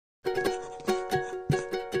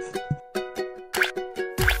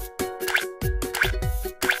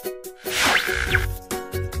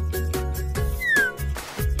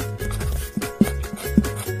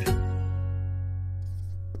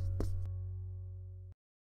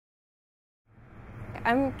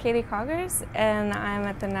I'm Katie Kaugars, and I'm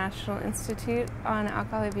at the National Institute on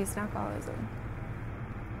Alcohol Abuse and Alcoholism.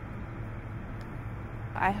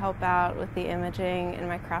 I help out with the imaging and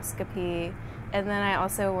microscopy, and then I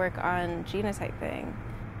also work on genotyping.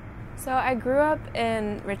 So I grew up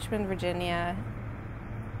in Richmond, Virginia,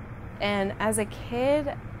 and as a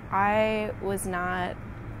kid, I was not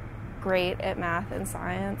great at math and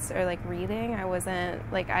science or reading. I wasn't,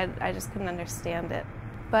 I just couldn't understand it.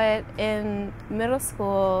 But in middle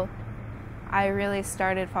school, I really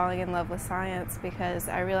started falling in love with science because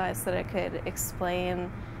I realized that I could explain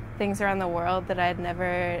things around the world that I'd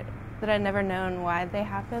never known why they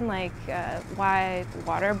happen, why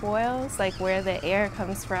water boils, where the air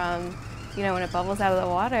comes from, when it bubbles out of the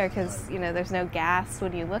water, because there's no gas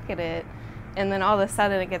when you look at it, and then all of a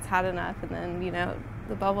sudden it gets hot enough, and then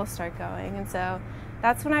the bubbles start going. And so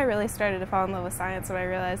that's when I really started to fall in love with science, when I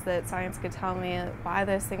realized that science could tell me why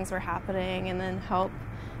those things were happening and then help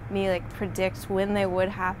me predict when they would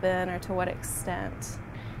happen or to what extent.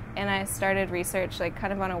 And I started research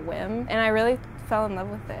kind of on a whim, and I really fell in love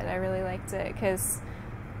with it. I really liked it because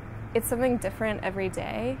it's something different every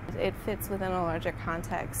day. It fits within a larger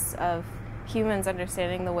context of humans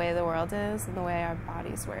understanding the way the world is and the way our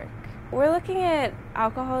bodies work. We're looking at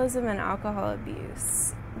alcoholism and alcohol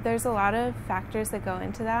abuse. There's a lot of factors that go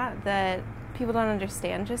into that people don't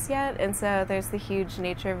understand just yet, and so there's the huge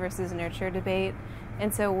nature versus nurture debate,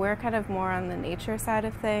 and so we're kind of more on the nature side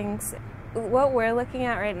of things. What we're looking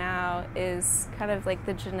at right now is kind of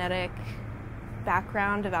the genetic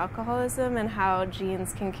background of alcoholism and how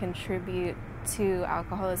genes can contribute to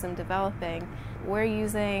alcoholism developing. We're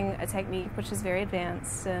using a technique which is very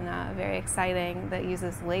advanced and very exciting that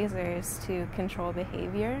uses lasers to control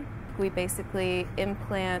behavior. We basically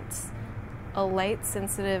implant a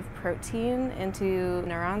light-sensitive protein into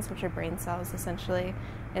neurons, which are brain cells essentially.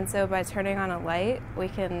 And so by turning on a light, we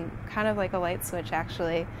can, kind of like a light switch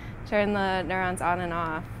actually, turn the neurons on and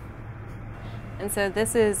off. And so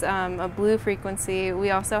this is a blue frequency. We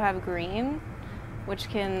also have green, which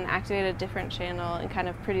can activate a different channel and kind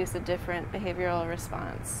of produce a different behavioral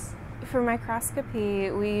response. For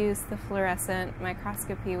microscopy, we use the fluorescent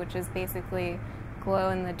microscopy, which is basically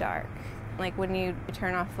glow in the dark. Like when you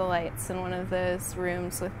turn off the lights in one of those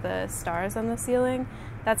rooms with the stars on the ceiling,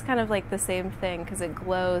 that's kind of the same thing because it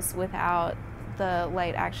glows without the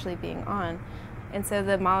light actually being on. And so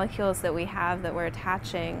the molecules that we have that we're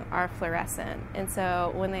attaching are fluorescent. And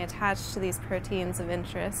so when they attach to these proteins of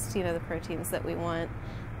interest, the proteins that we want,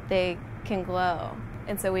 they can glow.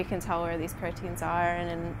 And so we can tell where these proteins are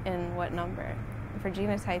and in what number. For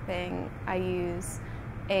genotyping, I use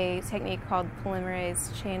a technique called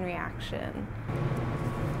polymerase chain reaction.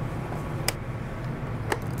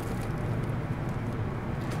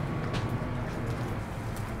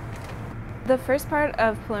 The first part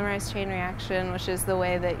of polymerase chain reaction, which is the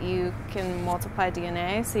way that you can multiply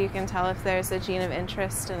DNA, so you can tell if there's a gene of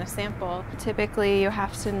interest in a sample. Typically, you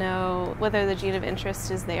have to know whether the gene of interest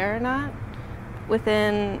is there or not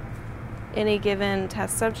within any given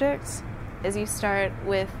test subject. Is you start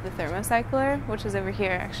with the thermocycler, which is over here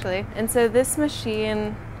actually. And so this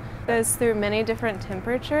machine goes through many different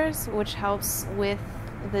temperatures, which helps with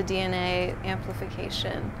the DNA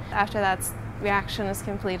amplification. After that reaction is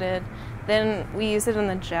completed, then we use it in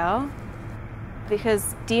the gel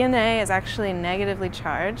because DNA is actually negatively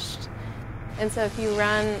charged. And so if you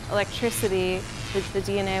run electricity, the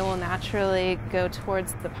DNA will naturally go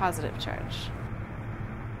towards the positive charge.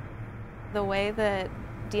 The way that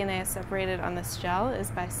DNA is separated on this gel is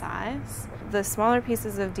by size. The smaller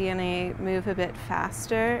pieces of DNA move a bit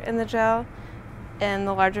faster in the gel, and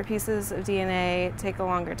the larger pieces of DNA take a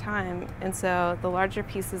longer time. And so the larger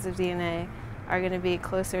pieces of DNA are going to be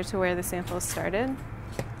closer to where the sample started.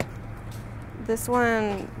 This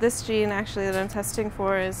gene actually that I'm testing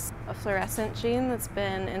for is a fluorescent gene that's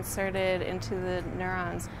been inserted into the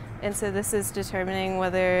neurons. And so this is determining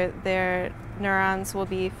whether their neurons will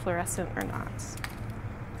be fluorescent or not.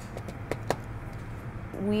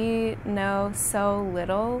 We know so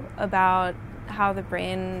little about how the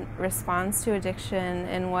brain responds to addiction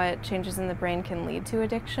and what changes in the brain can lead to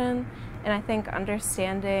addiction. And I think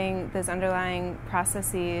understanding those underlying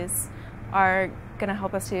processes are going to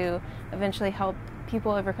help us to eventually help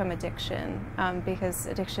people overcome addiction, because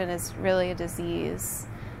addiction is really a disease.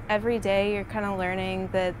 Every day you're kind of learning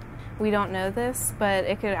that we don't know this, but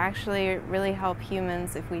it could actually really help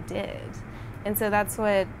humans if we did. And so that's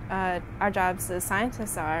what our jobs as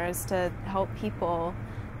scientists are, is to help people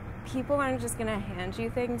people aren't just gonna hand you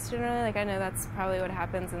things generally. Like, I know that's probably what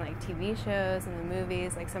happens in like TV shows and the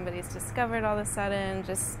movies, like somebody's discovered all of a sudden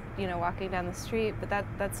just, you know, walking down the street, but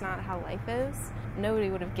that's not how life is. Nobody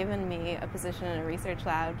would have given me a position in a research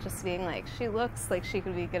lab just being like, she looks like she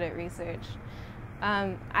could be good at research.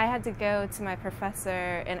 I had to go to my professor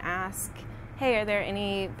and ask, hey, are there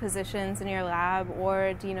any positions in your lab,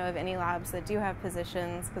 or do you know of any labs that do have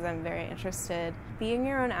positions, because I'm very interested. Being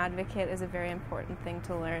your own advocate is a very important thing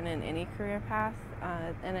to learn in any career path,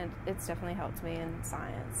 and it's definitely helped me in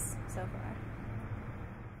science so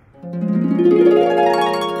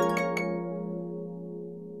far.